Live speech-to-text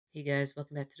Hey guys,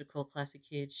 welcome back to the Cult Classic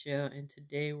Kids Show, and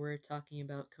today we're talking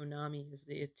about Konami as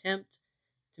they attempt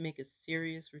to make a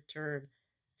serious return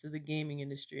to the gaming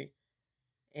industry.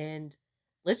 And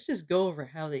let's just go over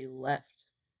how they left,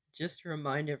 just to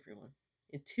remind everyone.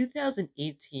 In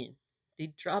 2018,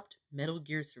 they dropped Metal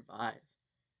Gear Survive.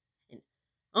 And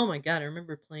oh my god, I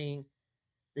remember playing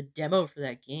the demo for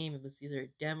that game. It was either a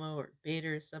demo or beta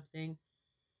or something.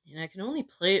 And I can only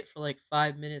play it for like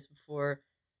 5 minutes before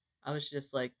I was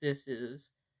just like, this is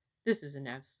an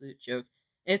absolute joke.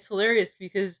 And it's hilarious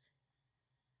because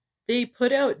they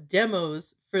put out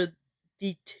demos for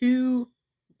the two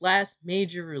last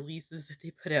major releases that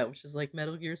they put out, which is like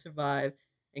Metal Gear Survive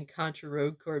and Contra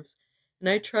Road Corps. And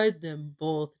I tried them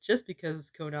both just because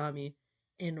it's Konami.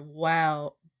 And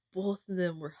wow, both of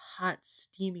them were hot,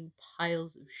 steaming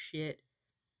piles of shit.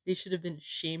 They should have been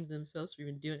ashamed of themselves for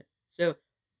even doing it. So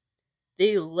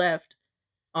they left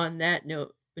on that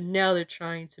note, but now they're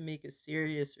trying to make a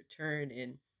serious return.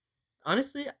 And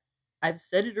honestly, I've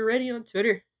said it already on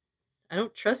Twitter. I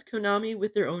don't trust Konami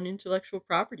with their own intellectual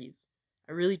properties.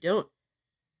 I really don't.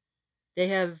 They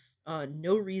have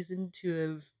no reason to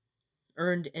have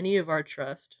earned any of our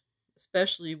trust,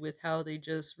 especially with how they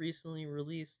just recently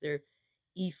released their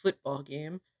e-football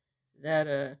game.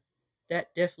 That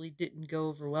that definitely didn't go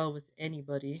over well with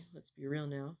anybody. Let's be real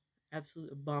now.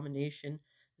 Absolute abomination.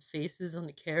 The faces on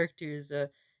the characters,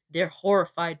 they're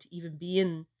horrified to even be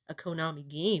in a Konami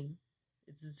game.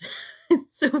 It's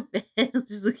it's so bad. I'm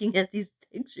just looking at these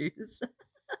pictures. Look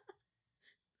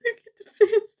at the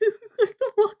fans. They look like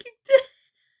The Walking Dead.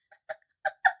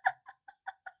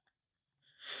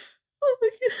 Oh my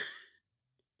god.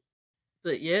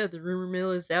 But yeah, the rumor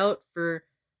mill is out for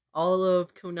all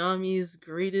of Konami's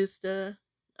greatest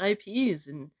IPs,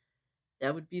 and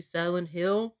that would be Silent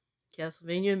Hill,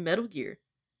 Castlevania, and Metal Gear.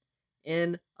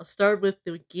 And I'll start with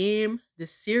the game. The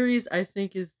series I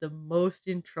think is the most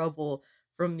in trouble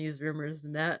from these rumors,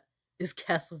 and that is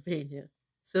Castlevania.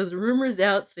 So the rumors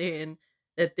out saying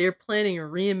that they're planning a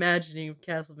reimagining of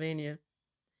Castlevania,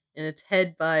 and it's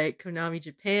head by Konami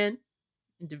Japan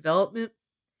in development,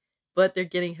 but they're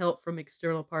getting help from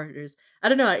external partners. I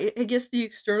don't know. I guess the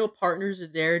external partners are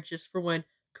there just for when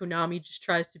Konami just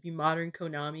tries to be modern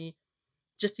Konami,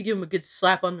 just to give them a good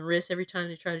slap on the wrist every time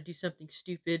they try to do something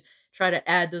stupid, try to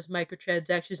add those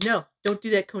microtransactions. No, don't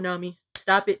do that, Konami.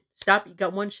 Stop it. Stop it. You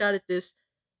got one shot at this.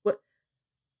 What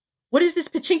what is this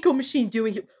pachinko machine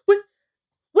doing here? What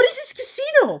is this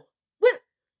casino? What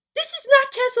this is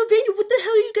not Castlevania. What the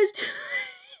hell are you guys doing?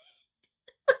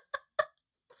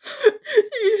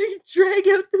 You drag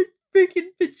out the freaking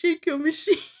pachinko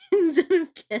machines in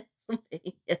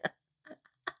Castlevania.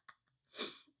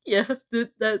 Yeah,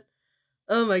 that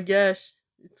oh my gosh.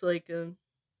 It's like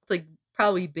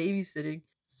probably babysitting.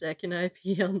 Second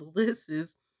IP on the list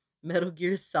is Metal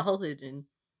Gear Solid, and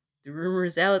the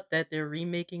rumors out that they're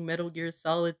remaking Metal Gear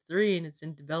Solid 3 and it's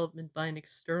in development by an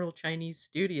external Chinese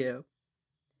studio.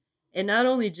 And not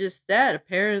only just that,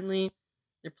 apparently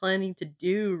they're planning to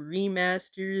do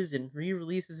remasters and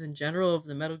re-releases in general of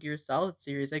the Metal Gear Solid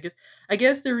series. I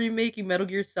guess they're remaking Metal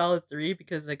Gear Solid 3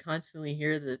 because I constantly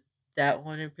hear that that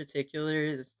one in particular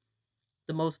is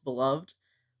the most beloved.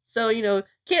 So,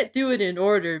 can't do it in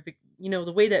order,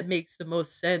 the way that makes the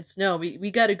most sense. No,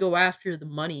 we got to go after the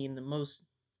money in the most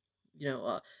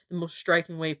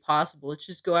striking way possible. Let's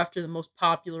just go after the most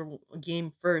popular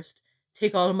game first.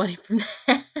 Take all the money from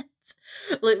that.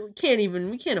 Like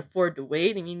we can't afford to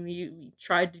wait. I mean, we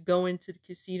tried to go into the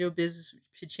casino business with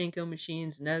pachinko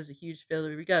machines, and that was a huge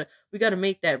failure. We got to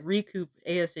make that recoup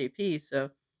ASAP.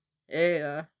 So,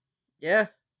 hey, yeah,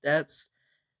 that's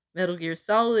Metal Gear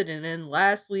Solid. And then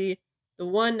lastly, the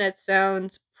one that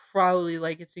sounds probably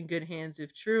like it's in good hands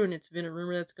if true, and it's been a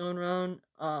rumor that's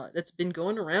been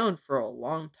going around for a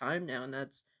long time now, and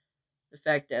that's the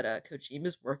fact that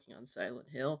Kojima's working on Silent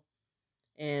Hill,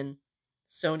 and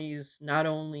Sony's not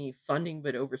only funding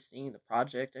but overseeing the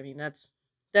project. I mean, that's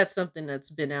something that's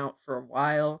been out for a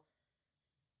while.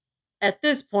 At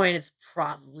this point, it's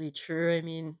probably true. I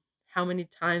mean, how many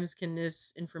times can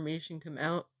this information come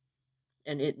out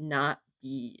and it not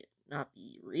be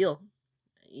real?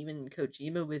 Even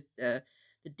Kojima with the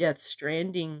Death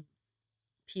Stranding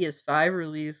PS5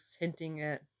 release hinting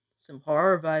at some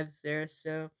horror vibes there.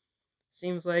 So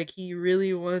seems like he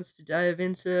really wants to dive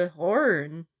into horror,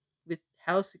 and with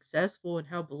how successful and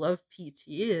how beloved PT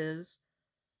is,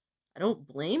 I don't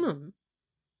blame him.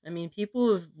 I mean,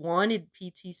 people have wanted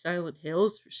PT Silent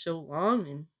Hills for so long,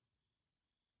 and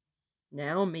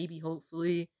now maybe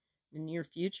hopefully in the near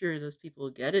future those people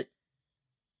will get it.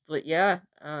 But yeah,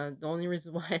 the only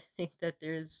reason why I think that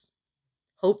there's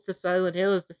hope for Silent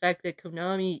Hill is the fact that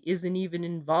Konami isn't even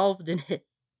involved in it.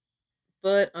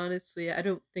 But honestly, I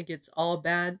don't think it's all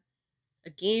bad. A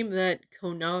game that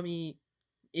Konami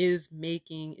is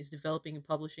developing and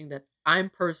publishing that I'm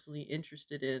personally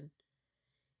interested in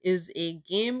is a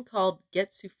game called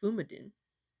Getsu Fumadin.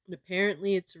 And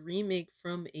apparently, it's a remake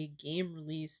from a game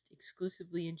released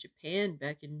exclusively in Japan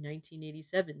back in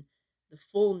 1987. The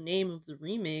full name of the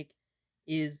remake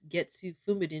is Getsu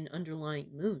Fumadin Underlying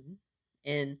Moon.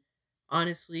 And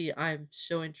honestly, I'm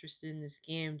so interested in this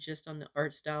game just on the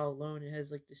art style alone. It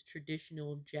has like this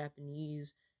traditional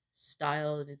Japanese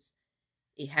style, and it's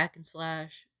a hack and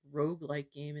slash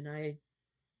roguelike game, and I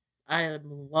am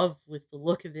in love with the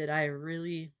look of it.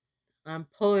 I'm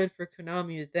pulling for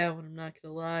Konami with that one, I'm not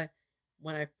gonna lie.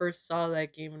 When I first saw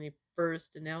that game, when they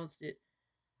first announced it,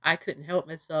 I couldn't help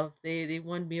myself. They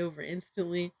won me over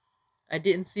instantly. I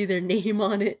didn't see their name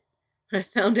on it. When I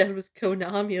found out it was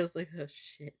Konami, I was like, oh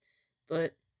shit.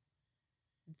 But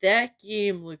that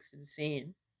game looks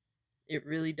insane. It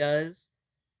really does.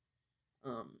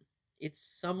 Um, it's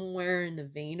somewhere in the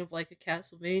vein of like a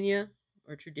Castlevania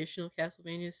or traditional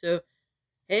Castlevania. So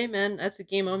hey man, that's a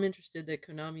game I'm interested that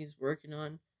Konami's working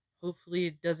on. Hopefully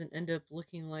it doesn't end up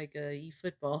looking like a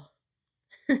eFootball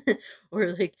or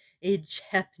like a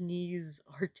Japanese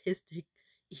artistic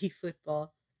eFootball.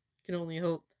 Can only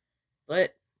hope.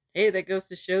 But hey, that goes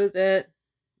to show that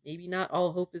maybe not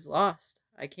all hope is lost.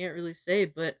 I can't really say,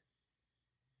 but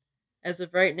as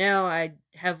of right now, I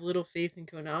have little faith in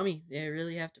Konami. They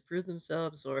really have to prove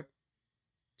themselves or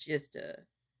just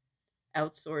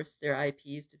outsource their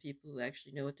IPs to people who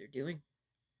actually know what they're doing.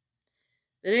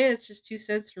 But hey, it's just 2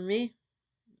 cents for me.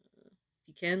 If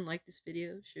you can, like this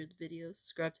video, share the video,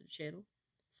 subscribe to the channel.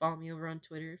 Follow me over on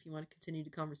Twitter if you want to continue the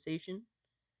conversation.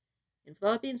 And with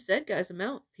all that being said, guys, I'm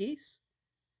out. Peace.